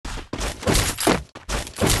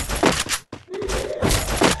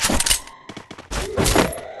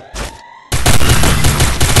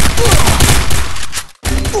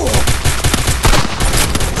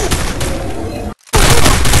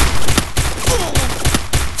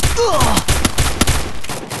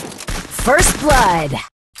First blood.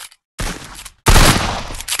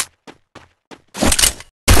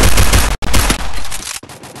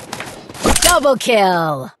 Double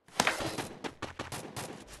kill.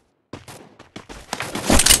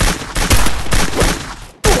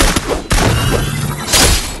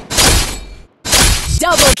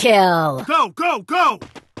 Double kill. Go, go, go!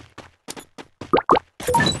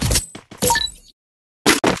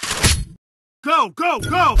 Go, go,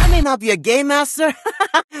 go! I may not be a game master,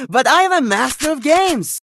 but I am a master of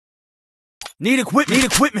games. Need equipment.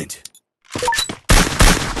 Need equipment.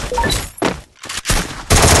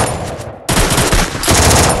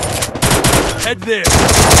 Head there.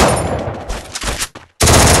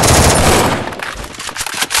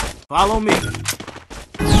 Follow me.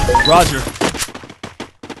 Roger.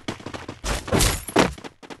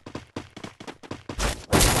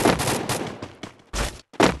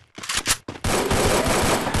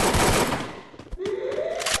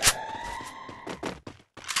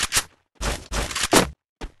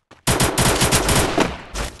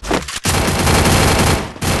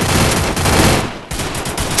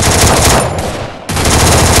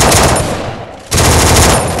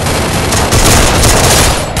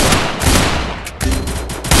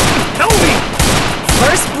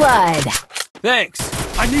 Blood. Thanks.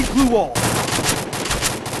 I need blue wall.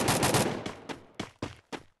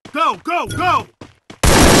 Go, go, go!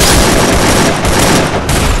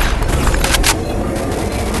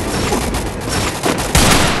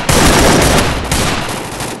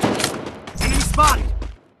 Enemy spotted.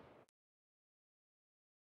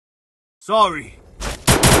 Sorry.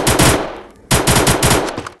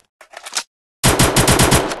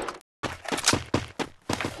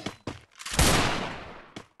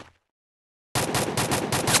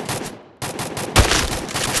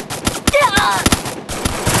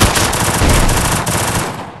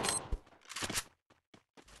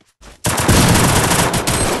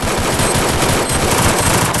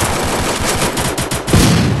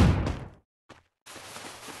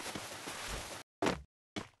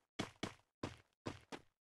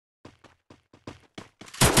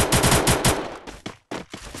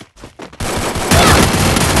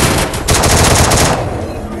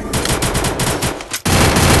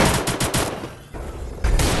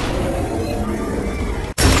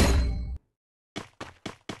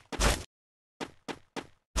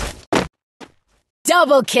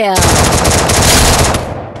 Double kill.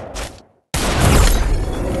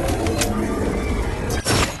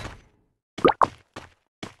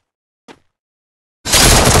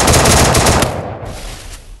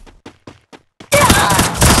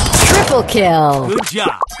 Triple kill. Good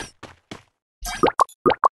job.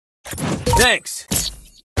 Thanks.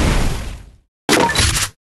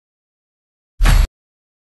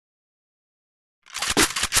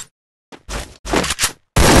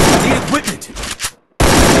 Need equipment.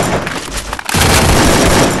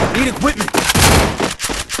 Need equipment.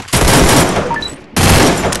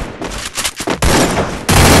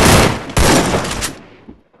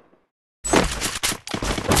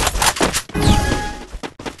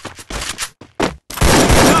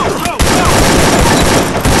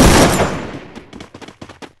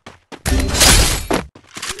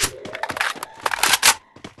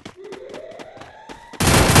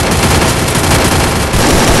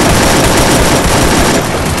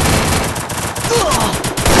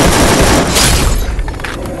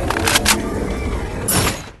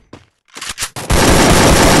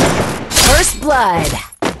 Blood.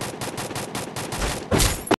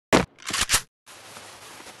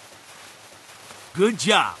 Good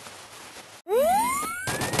job.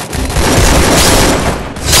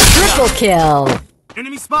 Triple kill.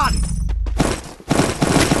 Enemy spotted.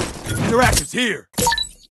 Interactive's here.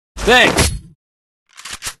 Thanks.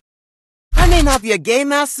 I may not be a game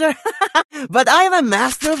master, but I am a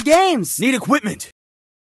master of games. Need equipment.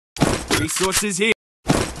 Resources here.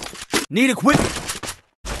 Need equipment.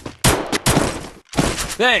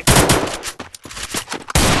 Thanks.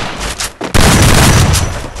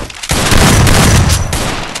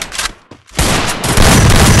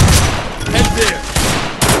 Head there.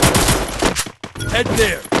 Head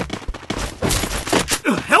there.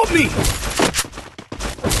 Help me!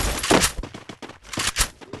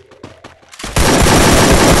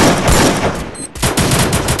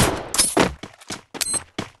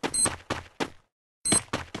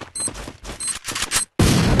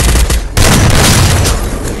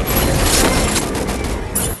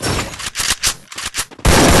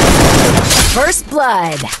 First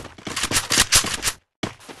blood.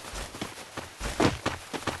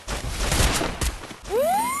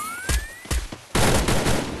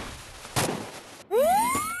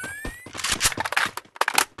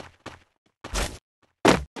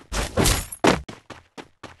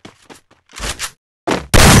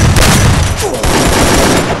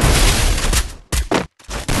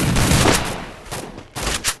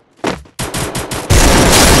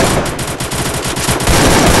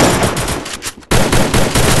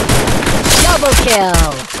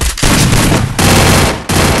 kill.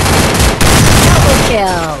 Double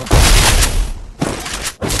kill.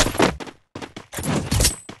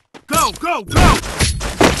 Go, go, go!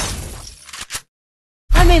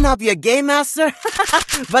 I may not be a game master,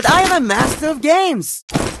 but I am a master of games.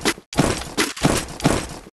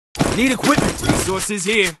 Need equipment. Resources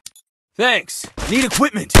here. Thanks. Need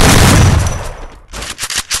equipment.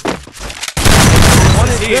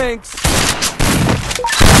 Wanted here. Thanks.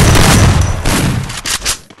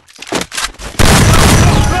 Go,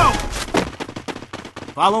 go, go!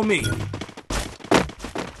 Follow me.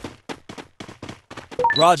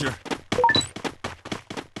 Roger.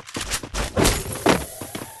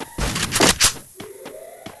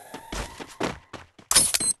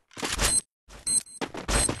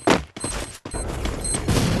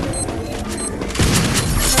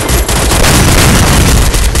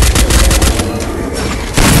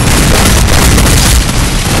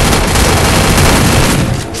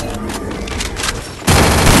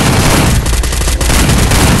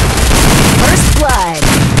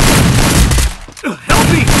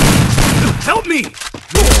 Help me!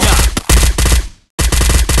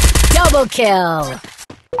 Double kill.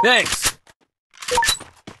 Thanks.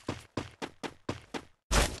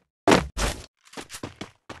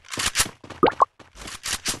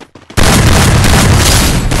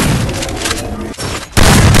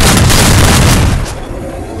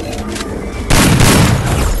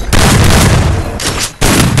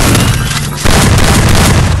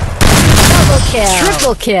 Double kill.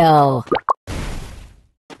 Triple kill.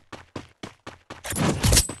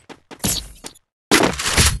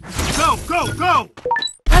 Go, go, go!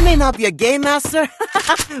 I may not be a game master,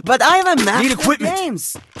 but I am a master Need equipment. of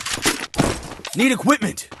games. Need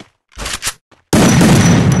equipment.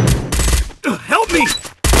 Help me!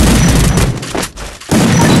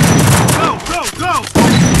 Go, go, go!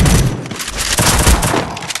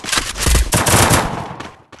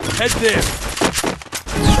 Head there.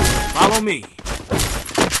 Follow me.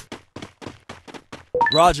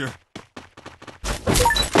 Roger.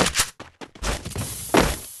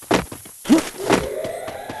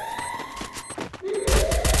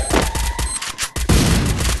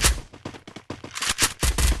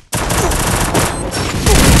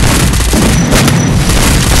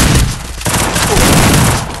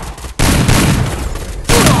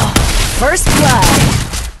 First blood.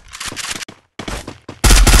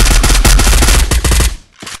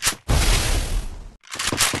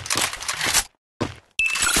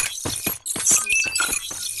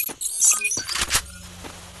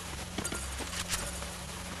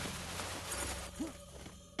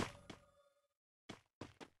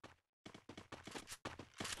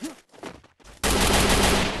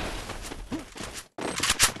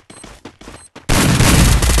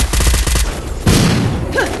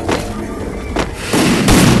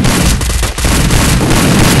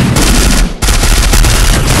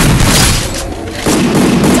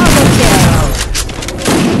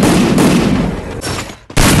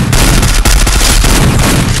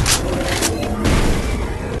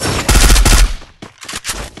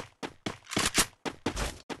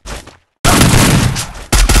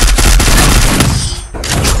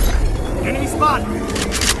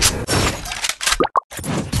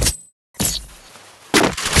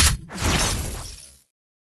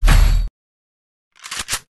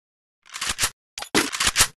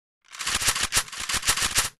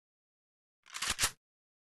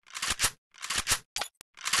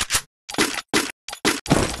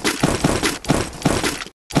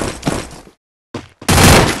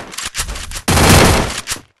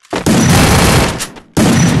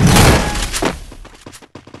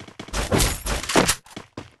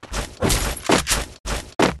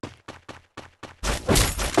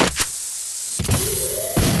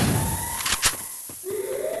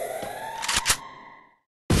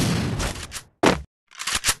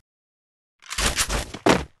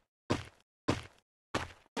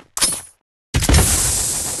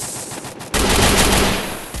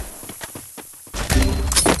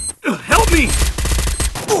 Help me!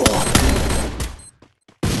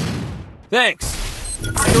 Thanks.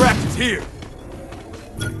 Siddharth is here.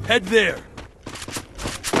 Head there.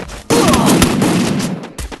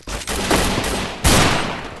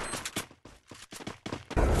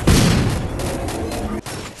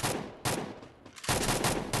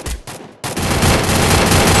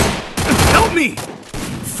 Help me!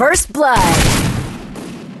 First blood.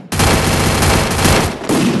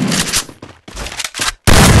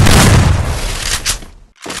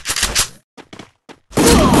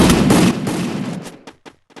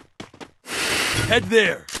 Head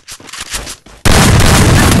there.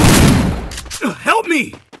 Help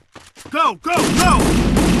me! Go, go, go!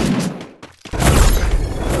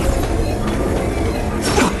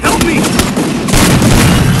 Help me!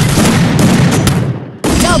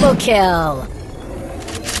 Double kill.